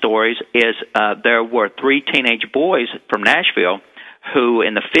famous stories is there were 3 teenage boys from Nashville who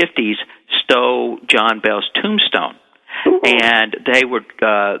in the 50s stole John Bell's tombstone. And they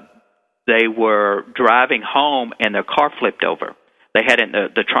were driving home, and their car flipped over. They had it in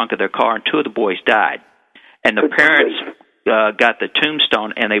the trunk of their car, and 2 of the boys died. And the parents got the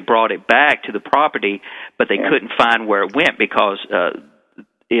tombstone, and they brought it back to the property, but they couldn't find where it went because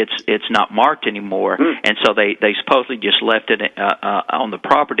it's not marked anymore. And so they supposedly just left it on the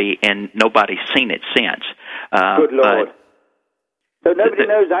property, and nobody's seen it since. Good Lord. So nobody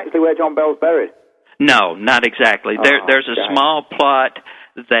knows actually where John Bell's buried? No, not exactly. There's a small plot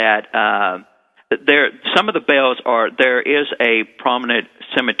that some of the Bells there is a prominent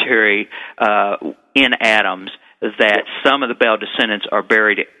cemetery in Adams that some of the Bell descendants are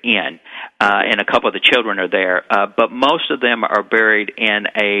buried in, and a couple of the children are there. But most of them are buried in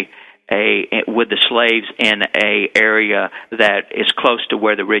with the slaves in a area that is close to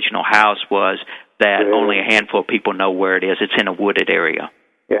where the original house was, that only a handful of people know where it is. It's in a wooded area.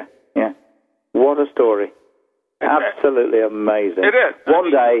 Yeah. What a story. Absolutely amazing. It is. One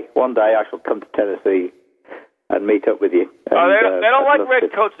day I shall come to Tennessee and meet up with you. They don't like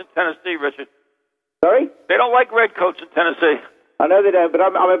redcoats in Tennessee, Richard. Sorry? They don't like redcoats in Tennessee. I know they don't, but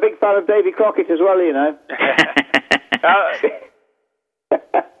I'm a big fan of Davy Crockett as well, you know.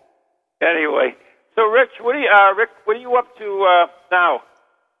 Anyway, so Rick, what are you up to now?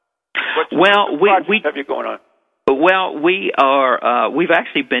 What projects have you going on? Well, we are. We've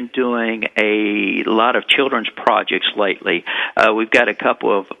actually been doing a lot of children's projects lately. We've got a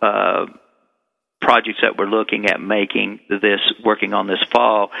couple of projects that we're looking at working on this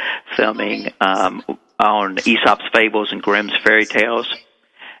fall, filming on Aesop's Fables and Grimm's Fairy Tales.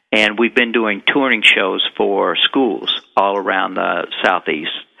 And we've been doing touring shows for schools all around the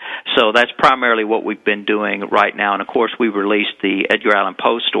Southeast. So that's primarily what we've been doing right now. And, of course, we released the Edgar Allan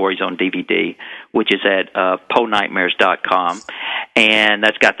Poe stories on DVD, which is at PoeNightmares.com. And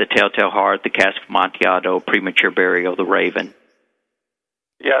that's got the Telltale Heart, the Cask of Amontillado, Premature Burial, The Raven.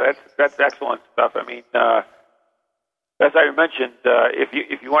 Yeah, that's excellent stuff. I mean, as I mentioned,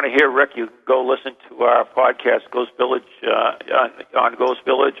 if you want to hear Rick, you can go listen to our podcast, Ghost Village, on Ghost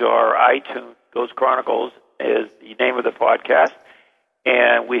Village or iTunes. Ghost Chronicles is the name of the podcast.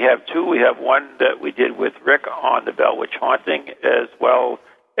 And we have two. We have one that we did with Rick on the Bell Witch Haunting, as well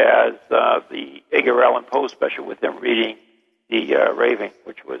as the Edgar Allan Poe special with him reading the Raven,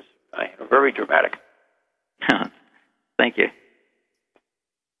 which was very dramatic. Thank you.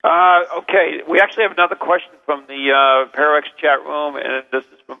 Okay, we actually have another question from the Pararex chat room, and this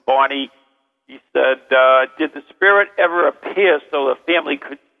is from Bonnie. He said, did the spirit ever appear so the family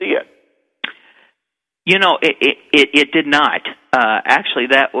could see it? It did not. Actually,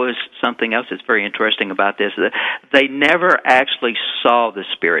 that was something else that's very interesting about this. They never actually saw the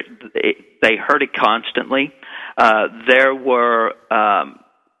spirit. They heard it constantly.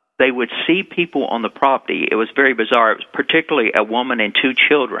 They would see people on the property. It was very bizarre. It was particularly a woman and two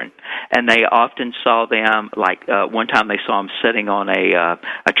children, and they often saw them. Like one time, they saw them sitting on a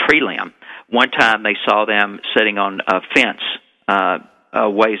tree limb. One time, they saw them sitting on a fence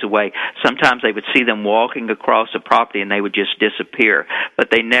ways away. Sometimes they would see them walking across the property, and they would just disappear.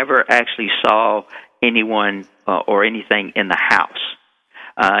 But they never actually saw anyone or anything in the house.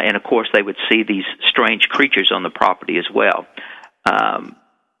 And of course, they would see these strange creatures on the property as well.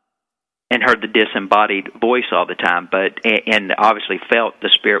 And heard the disembodied voice all the time, and obviously felt the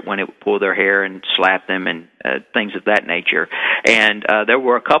spirit when it would pull their hair and slap them and things of that nature. And there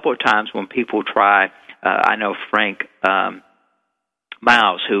were a couple of times when people try. I know Frank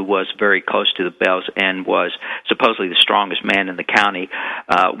Miles, who was very close to the Bells and was supposedly the strongest man in the county,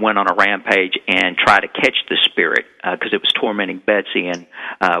 went on a rampage and tried to catch the spirit because it was tormenting Betsy and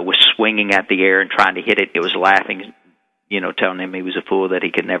was swinging at the air and trying to hit it. It was laughing, telling him he was a fool, that he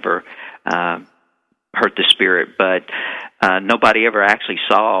could never hurt the spirit. But nobody ever actually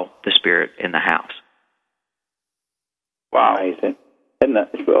saw the spirit in the house. Wow. Amazing. Isn't it?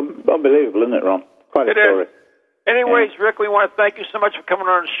 It's unbelievable, isn't it, Ron? Quite a story. Anyways, Rick, we want to thank you so much for coming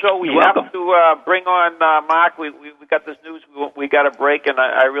on the show. We have to bring on Mark. We got this news. We got a break, and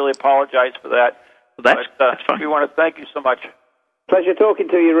I really apologize for that. Well, that's fine. We want to thank you so much. Pleasure talking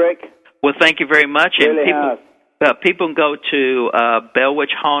to you, Rick. Well, thank you very much. Really people can go to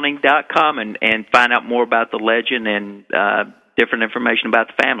bellwitchhaunting.com and find out more about the legend and different information about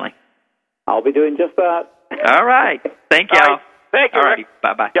the family. I'll be doing just that. All right. Thank y'all. Right. Thank you, All Rick.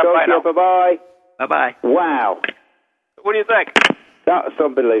 right. Bye-bye. Yeah, bye-bye. Bye-bye. Wow. What do you think? That's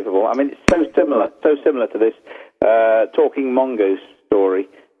unbelievable. I mean, it's so similar to this talking mongoose story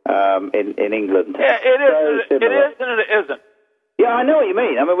in England. Yeah, it is and it isn't. Yeah, I know what you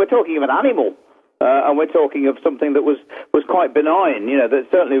mean. I mean, we're talking of an animal, and we're talking of something that was quite benign. That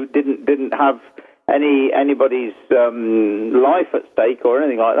certainly didn't have anybody's life at stake or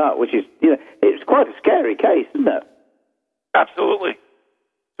anything like that. Which is, it's quite a scary case, isn't it? Absolutely.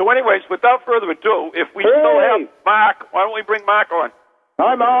 So, anyways, without further adu, if we still have Mark, why don't we bring Mark on?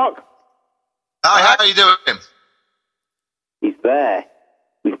 Hi, Mark. Hi, how are you doing? He's there.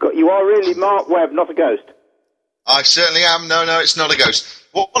 You are really Mark Webb, not a ghost. I certainly am. No, it's not a ghost.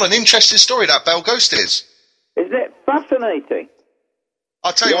 What an interesting story that Bell Ghost is. Isn't it fascinating?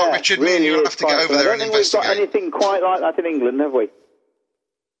 I'll tell you what, Richard, me and you will have to get over there and investigate. I don't think we've got anything quite like that in England, have we?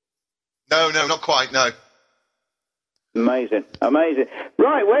 No, not quite, no. Amazing.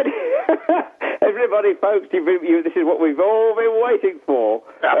 Right, everybody, folks, this is what we've all been waiting for.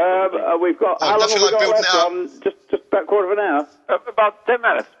 We've got, how long have we got left on? Just about a quarter of an hour? About 10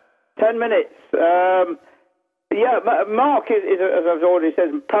 minutes. 10 minutes. Mark is, as I've already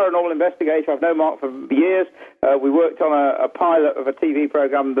said, a paranormal investigator. I've known Mark for years. We worked on a pilot of a TV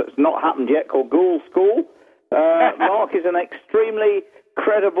program that's not happened yet called Ghoul School. Mark is an extremely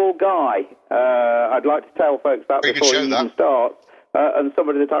credible guy. I'd like to tell folks that before he even starts. And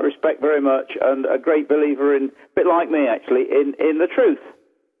somebody that I respect very much, and a great believer in, a bit like me actually, in the truth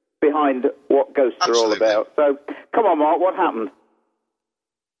behind what ghosts are all about. So, come on, Mark, what happened?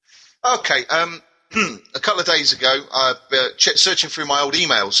 Okay, a couple of days ago, I've searching through my old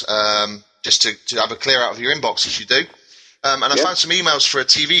emails just to have a clear out of your inbox, as you do. And I found some emails for a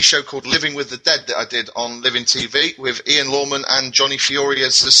TV show called Living with the Dead that I did on Living TV with Ian Lawman and Johnny Fiore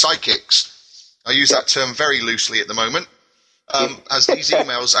as the psychics. I use that term very loosely at the moment, as these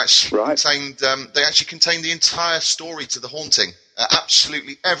emails actually contained the entire story to the haunting,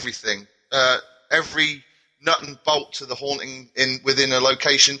 absolutely everything, every nut and bolt to the haunting within a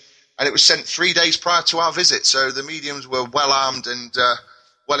location, and it was sent 3 days prior to our visit, so the mediums were well armed and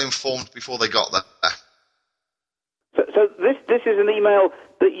well informed before they got there. So this is an email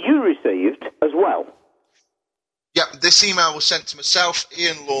that you received as well? Yeah, this email was sent to myself,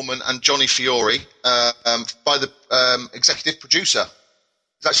 Ian Lawman and Johnny Fiore by the executive producer.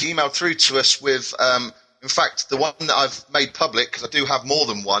 It's actually emailed through to us with, in fact, the one that I've made public, because I do have more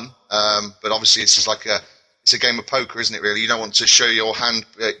than one, but obviously it's just like it's a game of poker, isn't it, really? You don't want to show your hand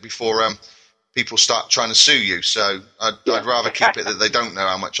before people start trying to sue you, so I'd rather keep it that they don't know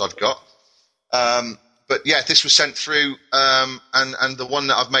how much I've got. But yeah, this was sent through, and the one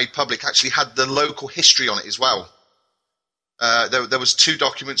that I've made public actually had the local history on it as well. There was 2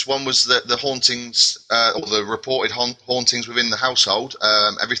 documents. One was the hauntings, or the reported hauntings within the household,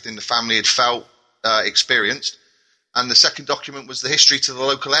 everything the family had felt, experienced. And the second document was the history to the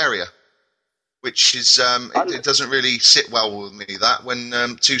local area, which is, it doesn't really sit well with me, that, when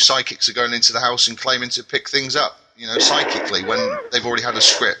 2 psychics are going into the house and claiming to pick things up, psychically, when they've already had a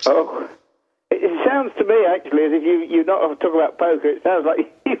script. Oh, it sounds to me, actually, as if you're not talking about poker. It sounds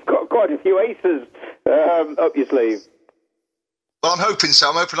like you've got quite a few aces up your sleeve. Well, I'm hoping so.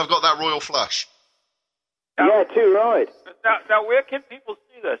 I'm hoping I've got that royal flush. Yeah, too right. Now, where can people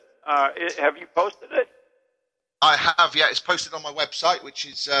see this? Have you posted it? I have, yeah. It's posted on my website, which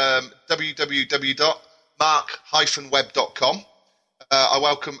is www.mark-web.com. I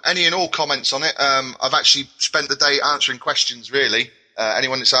welcome any and all comments on it. I've actually spent the day answering questions, really.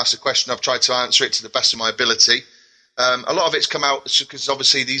 Anyone that's asked a question, I've tried to answer it to the best of my ability. A lot of it's come out because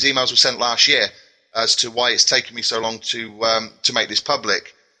obviously these emails were sent last year as to why it's taken me so long to make this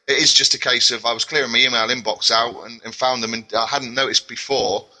public. It is just a case of I was clearing my email inbox out and found them, and I hadn't noticed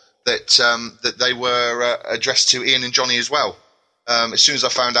before that they were addressed to Ian and Johnny as well. As soon as I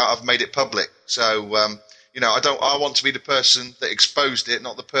found out, I've made it public. So, I want to be the person that exposed it,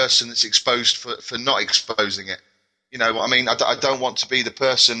 not the person that's exposed for not exposing it. You know what I mean? I don't want to be the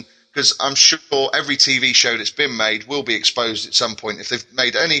person, because I'm sure every TV show that's been made will be exposed at some point. If they've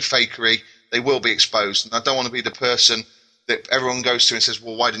made any fakery, they will be exposed. And I don't want to be the person that everyone goes to and says,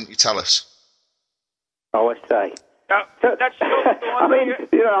 well, why didn't you tell us? Oh, I say. That's I mean,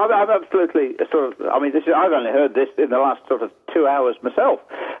 I'm absolutely sort of. I mean, I've only heard this in the last sort of 2 hours myself.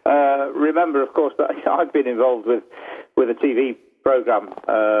 Remember, of course, that I've been involved with a TV program,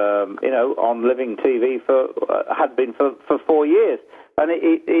 on Living TV had been for 4 years, and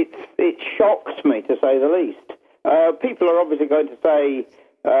it shocks me, to say the least. People are obviously going to say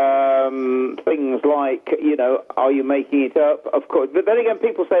things like, are you making it up? Of course. But then again,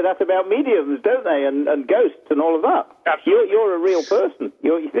 people say that about mediums, don't they? And ghosts and all of that. Absolutely. You're a real person.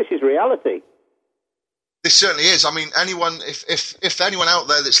 This is reality. This certainly is. I mean, anyone, if anyone out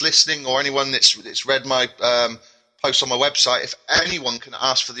there that's listening, or anyone that's read my post on my website, if anyone can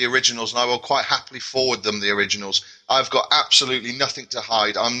ask for the originals, and I will quite happily forward them the originals. I've got absolutely nothing to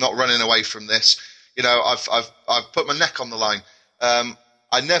hide. I'm not running away from this. I've put my neck on the line.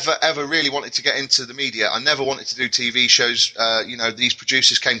 I never, ever really wanted to get into the media. I never wanted to do TV shows. These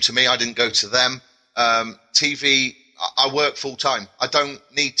producers came to me. I didn't go to them. TV, I work full time. I don't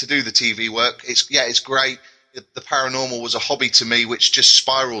need to do the TV work. It's great. The paranormal was a hobby to me, which just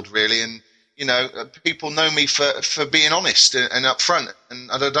spiraled, really. And, people know me for being honest and upfront.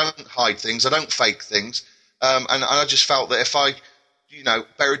 And I don't hide things. I don't fake things. And I just felt that if I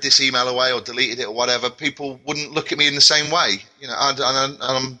buried this email away or deleted it or whatever, people wouldn't look at me in the same way. And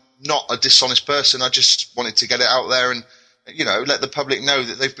I'm not a dishonest person. I just wanted to get it out there and, let the public know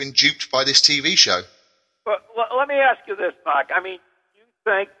that they've been duped by this TV show. But let me ask you this, Mark. I mean, you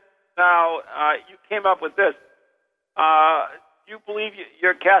think now you came up with this. Do you believe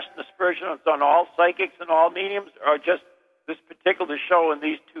you're casting aspersions on all psychics and all mediums, or just this particular show and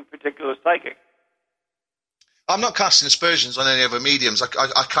these 2 particular psychics? I'm not casting aspersions on any other mediums.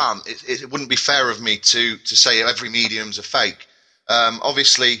 I can't. It wouldn't be fair of me to say every medium's a fake.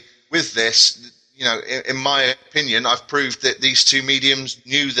 Obviously, with this, in my opinion, I've proved that these 2 mediums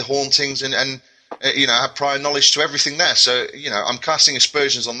knew the hauntings and had prior knowledge to everything there. So, I'm casting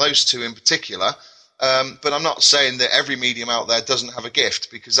aspersions on those 2 in particular. But I'm not saying that every medium out there doesn't have a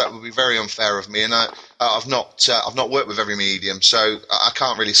gift, because that would be very unfair of me. And I've not worked with every medium, so I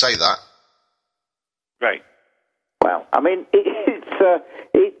can't really say that. Right. Well, I mean, it's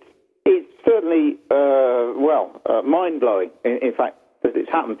certainly mind-blowing. In fact, that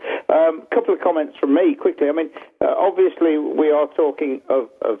it's happened. A couple of comments from me quickly. I mean, obviously we are talking of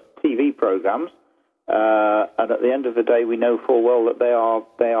TV programs, and at the end of the day, we know full well that they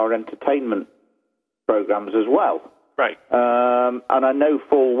are entertainment programs as well. Right. And I know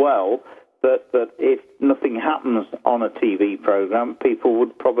full well that if nothing happens on a TV program, people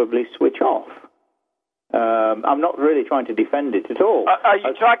would probably switch off. I'm not really trying to defend it at all. Are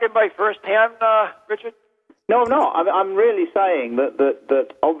you talking by first-hand, Richard? No, I'm not. I'm really saying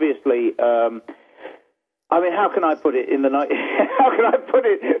that obviously. I mean, how can I put it in the night? How can I put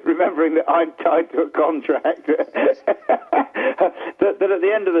it? Remembering that I'm tied to a contract. that at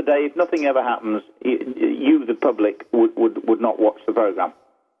the end of the day, if nothing ever happens, you the public, would not watch the program.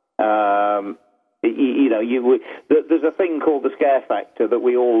 There's a thing called the scare factor that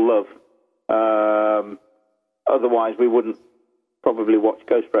we all love. Otherwise, we wouldn't probably watch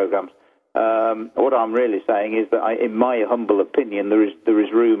ghost programs. What I'm really saying is that, in my humble opinion, there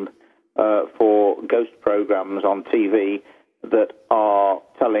is room for ghost programs on TV that are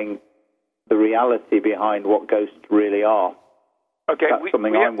telling the reality behind what ghosts really are. Okay, that's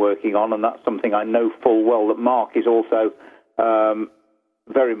something I'm working on, and that's something I know full well that Mark is also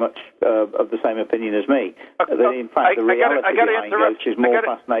very much of the same opinion as me. That in fact, the reality behind ghosts is more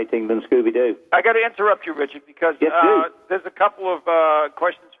fascinating than Scooby-Doo. I got to interrupt you, Richard, because there's a couple of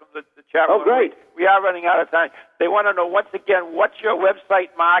questions from the chat room. Oh, great. We are running out of time. They want to know, once again, what's your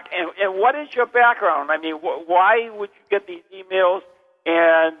website, Mark, and what is your background? I mean, why would you get these emails,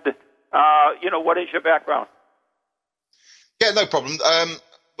 and, what is your background? Yeah, no problem.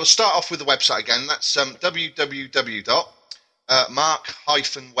 We'll start off with the website again. That's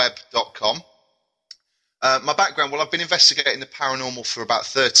www.mark-webb.com. My background, well, I've been investigating the paranormal for about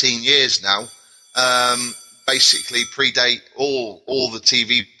 13 years now. Basically predate all the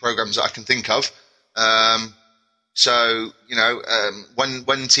TV programs that I can think of.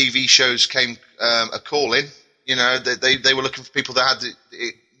 When TV shows came a call in, they were looking for people that had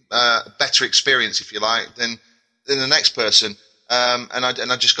a better experience, if you like, than the next person. And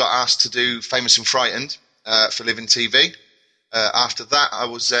I just got asked to do Famous and Frightened for Living TV. After that, I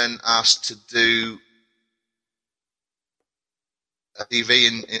was then asked to do TV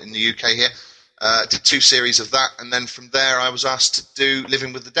in the UK here. Did 2 series of that, and then from there I was asked to do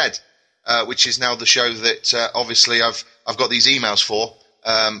Living with the Dead, which is now the show that obviously I've got these emails for.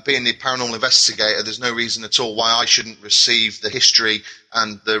 Being the paranormal investigator, there's no reason at all why I shouldn't receive the history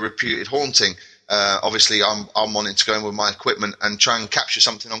and the reputed haunting. Obviously, I'm wanting to go in with my equipment and try and capture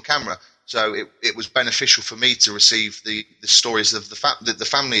something on camera. So it was beneficial for me to receive the stories of that the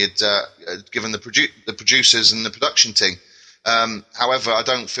family had given the producers and the production team. However, I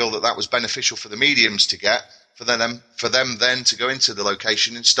don't feel that was beneficial for the mediums to get, for them then to go into the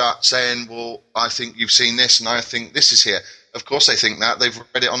location and start saying, well, I think you've seen this and I think this is here. Of course they think that. They've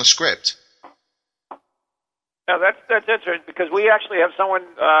read it on a script. Now, that's interesting, because we actually have someone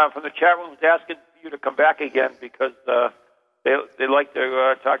from the chat room who's asking you to come back again, because they'd like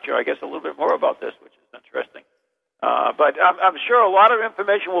to talk to you, I guess, a little bit more about this, which is interesting. But I'm sure a lot of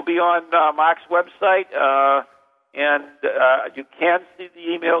information will be on Mark's website, and you can see the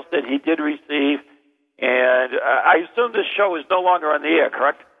emails that he did receive. And I assume this show is no longer on the air,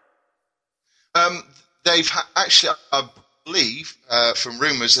 correct? They've actually, I believe, from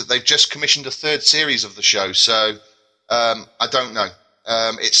rumours, that they've just commissioned a 3rd series of the show. So I don't know.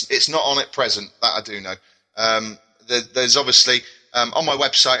 It's not on at present. That I do know. There's obviously on my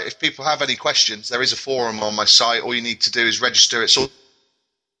website. If people have any questions, there is a forum on my site. All you need to do is register. It's all.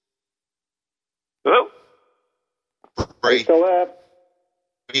 Hello. Free. Still there?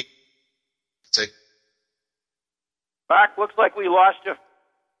 Mark, looks like we lost you.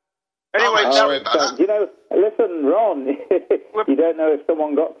 Anyway, sorry about that. Listen, Ron, you don't know if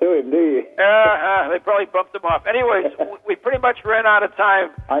someone got to him, do you? They probably bumped him off. Anyways, we pretty much ran out of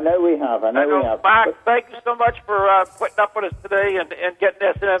time. I know we have. Mark, thank you so much for putting up with us today and getting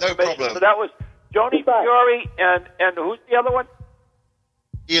us information. No problem. So that was Joni Fiore and who's the other one?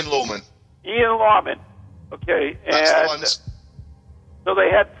 Ian Lawman. Ian Lawman. Okay. That's the ones. So they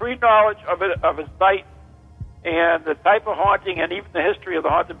had pre-knowledge of a site and the type of haunting and even the history of the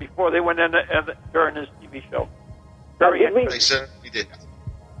haunting before they went in during this TV show. Very interesting. They certainly did.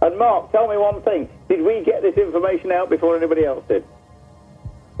 And Mark, tell me one thing. Did we get this information out before anybody else did?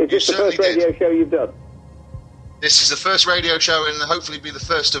 Is this the first radio show you've done? This is the first radio show, and hopefully be the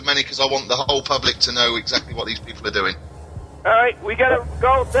first of many, because I want the whole public to know exactly what these people are doing. All right, we got to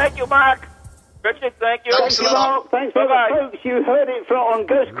go. Thank you, Mark. Richard, thank you. Thanks a lot. Thanks for the folks. You heard it on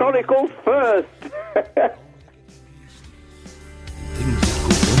Ghost Chronicles first.